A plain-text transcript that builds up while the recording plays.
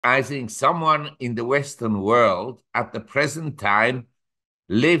I think someone in the Western world at the present time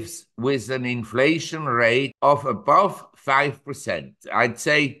lives with an inflation rate of above 5%. I'd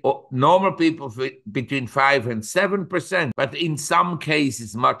say normal people between 5 and 7%, but in some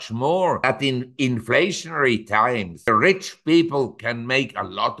cases much more. That in inflationary times, the rich people can make a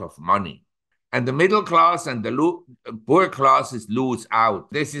lot of money. And the middle class and the poor classes lose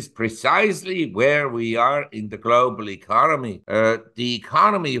out. This is precisely where we are in the global economy. The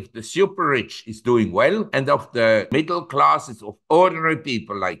economy of the super rich is doing well, and of the middle classes, of ordinary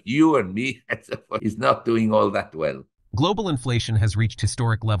people like you and me, is not doing all that well. Global inflation has reached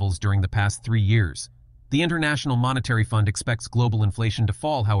historic levels during the past 3 years. The International Monetary Fund expects global inflation to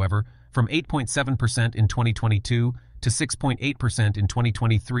fall, however, from 8.7% in 2022 to 6.8% in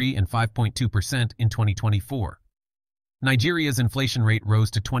 2023 and 5.2% in 2024. Nigeria's inflation rate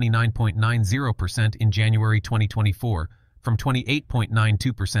rose to 29.90% in January 2024 from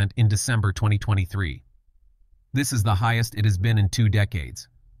 28.92% in December 2023. This is the highest it has been in 2 decades.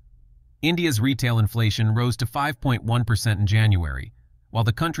 India's retail inflation rose to 5.1% in January, while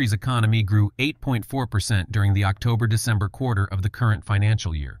the country's economy grew 8.4% during the October-December quarter of the current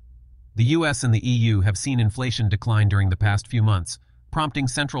financial year. The US and the EU have seen inflation decline during the past few months, prompting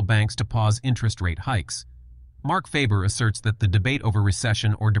central banks to pause interest rate hikes. Marc Faber asserts that the debate over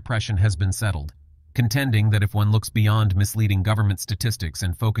recession or depression has been settled, contending that if one looks beyond misleading government statistics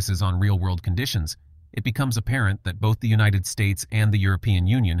and focuses on real-world conditions, it becomes apparent that both the United States and the European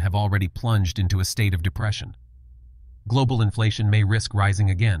Union have already plunged into a state of depression. Global inflation may risk rising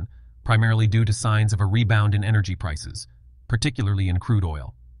again, primarily due to signs of a rebound in energy prices, particularly in crude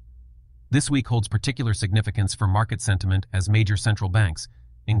oil. This week holds particular significance for market sentiment as major central banks,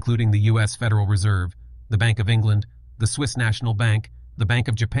 including the US Federal Reserve, the Bank of England, the Swiss National Bank, the Bank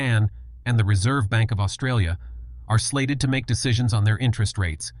of Japan, and the Reserve Bank of Australia, are slated to make decisions on their interest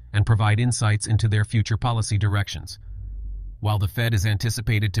rates and provide insights into their future policy directions. While the Fed is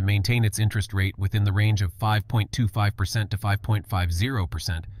anticipated to maintain its interest rate within the range of 5.25% to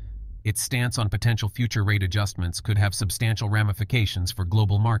 5.50%, its stance on potential future rate adjustments could have substantial ramifications for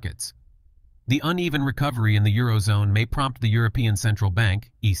global markets. The uneven recovery in the Eurozone may prompt the European Central Bank,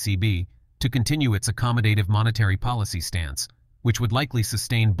 ECB, to continue its accommodative monetary policy stance, which would likely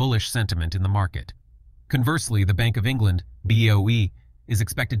sustain bullish sentiment in the market. Conversely, the Bank of England, BOE, is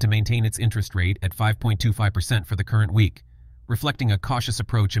expected to maintain its interest rate at 5.25% for the current week, reflecting a cautious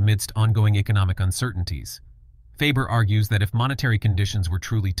approach amidst ongoing economic uncertainties. Faber argues that if monetary conditions were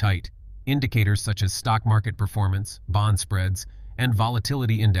truly tight, indicators such as stock market performance, bond spreads, and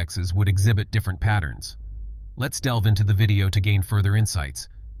volatility indexes would exhibit different patterns. Let's delve into the video to gain further insights.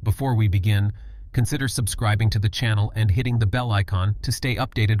 Before we begin, consider subscribing to the channel and hitting the bell icon to stay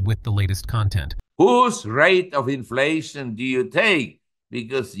updated with the latest content. Whose rate of inflation do you take?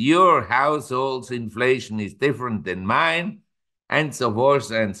 Because your household's inflation is different than mine, and so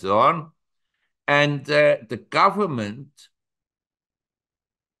forth and so on. And the government,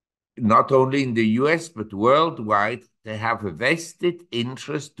 not only in the US, but worldwide, they have a vested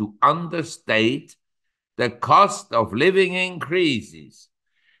interest to understate the cost of living increases.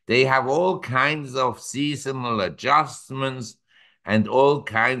 They have all kinds of seasonal adjustments and all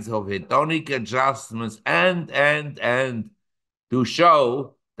kinds of hedonic adjustments and to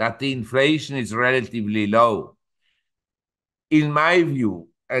show that the inflation is relatively low. In my view,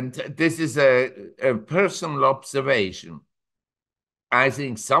 and this is a personal observation, I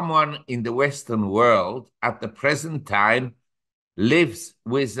think someone in the Western world at the present time lives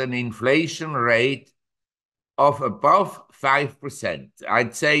with an inflation rate of above 5%.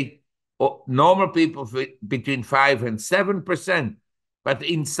 I'd say normal people between 5 and 7%, but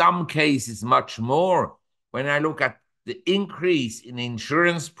in some cases much more. When I look at the increase in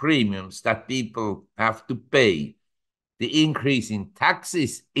insurance premiums that people have to pay, the increase in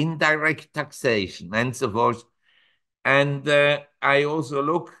taxes, indirect taxation, and so forth. And I also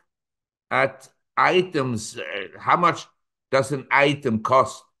look at items. How much does an item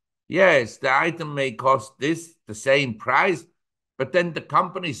cost? Yes, the item may cost the same price, but then the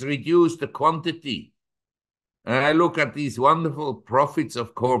companies reduce the quantity. And I look at these wonderful profits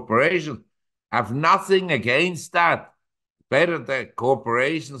of corporations, have nothing against that. Better the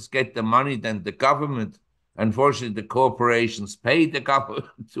corporations get the money than the government. Unfortunately, the corporations pay the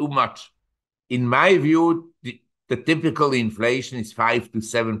government too much. In my view, the typical inflation is 5 to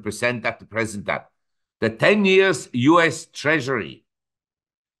 7% at the present time. The 10 years US Treasury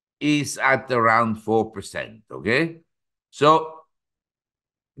is at around 4%, okay? So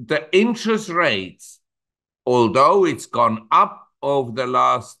the interest rates, although it's gone up over the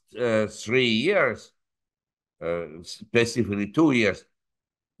last 3 years, specifically 2 years,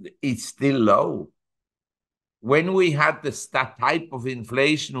 it's still low. When we had that type of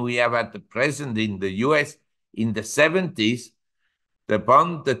inflation we have at the present in the US in the 70s,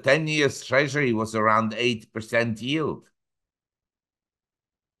 the 10 years treasury was around 8% yield.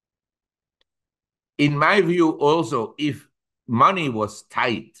 In my view, also, if money was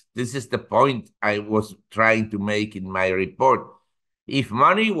tight, this is the point I was trying to make in my report. If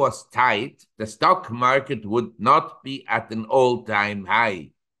money was tight, the stock market would not be at an all-time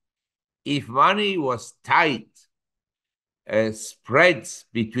high. If money was tight, spreads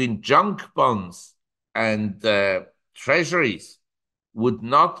between junk bonds and treasuries would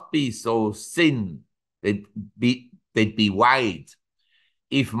not be so thin, they'd be wide.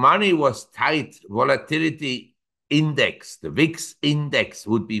 If money was tight, volatility index, the VIX index,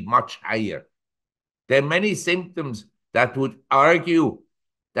 would be much higher. There are many symptoms that would argue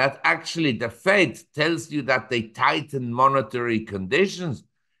that actually the Fed tells you that they tighten monetary conditions,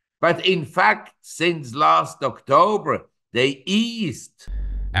 but in fact, since last October, they eased.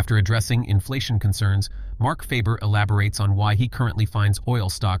 After addressing inflation concerns, Marc Faber elaborates on why he currently finds oil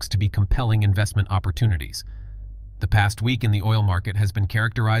stocks to be compelling investment opportunities. The past week in the oil market has been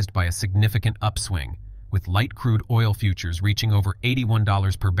characterized by a significant upswing, with light crude oil futures reaching over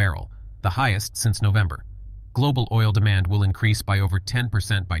 $81 per barrel, the highest since November. Global oil demand will increase by over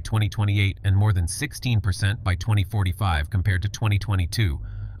 10% by 2028 and more than 16% by 2045 compared to 2022,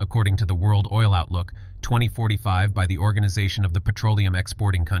 according to the World Oil Outlook 2045 by the Organization of the Petroleum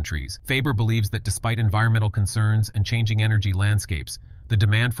Exporting Countries. Faber believes that despite environmental concerns and changing energy landscapes, the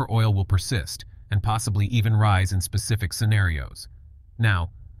demand for oil will persist and possibly even rise in specific scenarios. Now,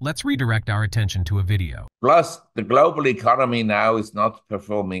 let's redirect our attention to a video. Plus, the global economy now is not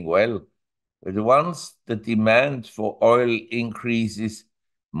performing well. But once the demand for oil increases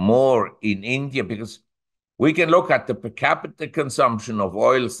more in India, because we can look at the per capita consumption of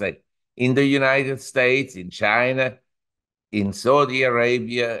oil, say, in the United States, in China, in Saudi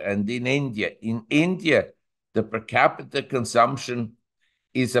Arabia, and in India. In India, the per capita consumption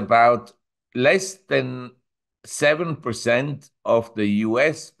is about less than 7% of the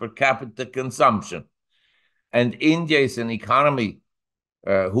US per capita consumption. And India is an economy,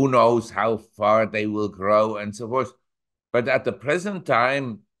 who knows how far they will grow and so forth. But at the present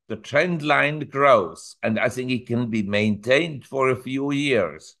time, the trend line grows, and I think it can be maintained for a few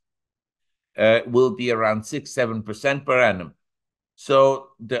years, will be around 6-7% per annum. So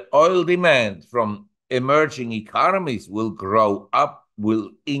the oil demand from emerging economies will grow up,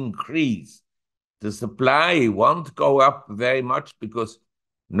 will increase. The supply won't go up very much because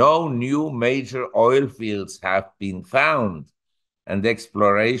no new major oil fields have been found, and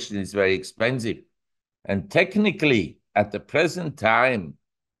exploration is very expensive. And technically, at the present time,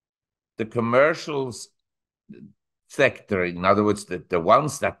 the commercials sector, in other words, the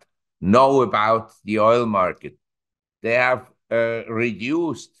ones that know about the oil market, they have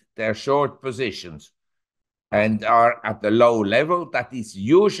reduced their short positions and are at a low level that is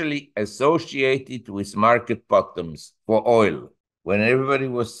usually associated with market bottoms for oil. When everybody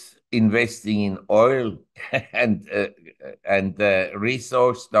was investing in oil and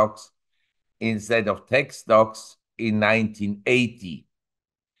resource stocks instead of tech stocks in 1980,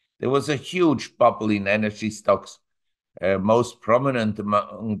 there was a huge bubble in energy stocks. Most prominent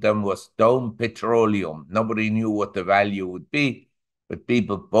among them was Dome Petroleum. Nobody knew what the value would be, but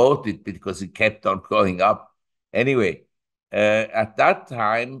people bought it because it kept on going up. Anyway, at that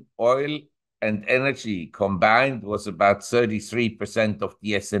time, oil and energy combined was about 33% of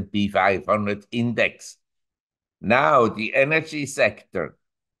the S&P 500 index. Now, the energy sector,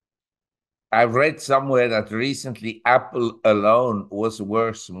 I've read somewhere that recently Apple alone was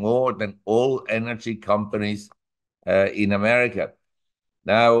worth more than all energy companies in America.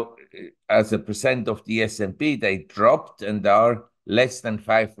 Now, as a percent of the S&P, they dropped and are less than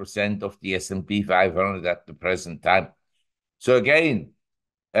 5% of the S&P 500 at the present time. So again,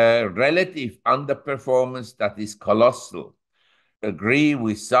 relative underperformance that is colossal. Agree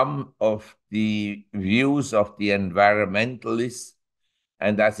with some of the views of the environmentalists,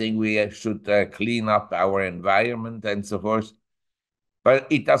 and I think we should clean up our environment and so forth. But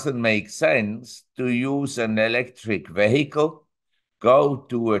it doesn't make sense to use an electric vehicle, go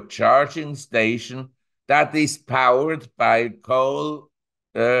to a charging station that is powered by coal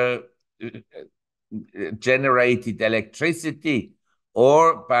generated electricity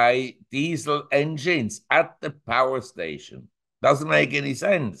or by diesel engines at the power station. Doesn't make any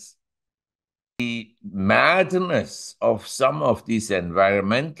sense. The madness of some of these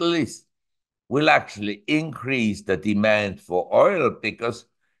environmentalists will actually increase the demand for oil, because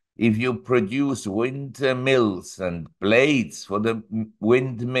if you produce windmills and blades for the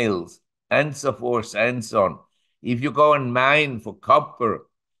windmills and so forth and so on, if you go and mine for copper,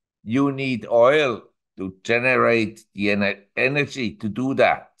 you need oil to generate the energy to do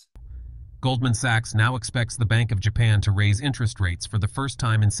that. Goldman Sachs now expects the Bank of Japan to raise interest rates for the first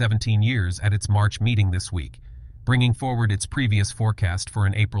time in 17 years at its March meeting this week, bringing forward its previous forecast for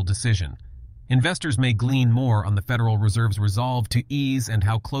an April decision. Investors may glean more on the Federal Reserve's resolve to ease and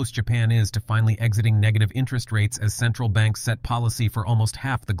how close Japan is to finally exiting negative interest rates as central banks set policy for almost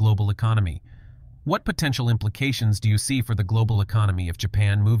half the global economy. What potential implications do you see for the global economy if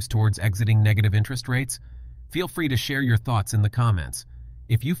Japan moves towards exiting negative interest rates? Feel free to share your thoughts in the comments.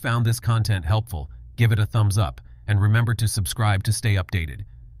 If you found this content helpful, give it a thumbs up, and remember to subscribe to stay updated.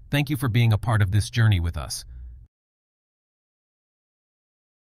 Thank you for being a part of this journey with us.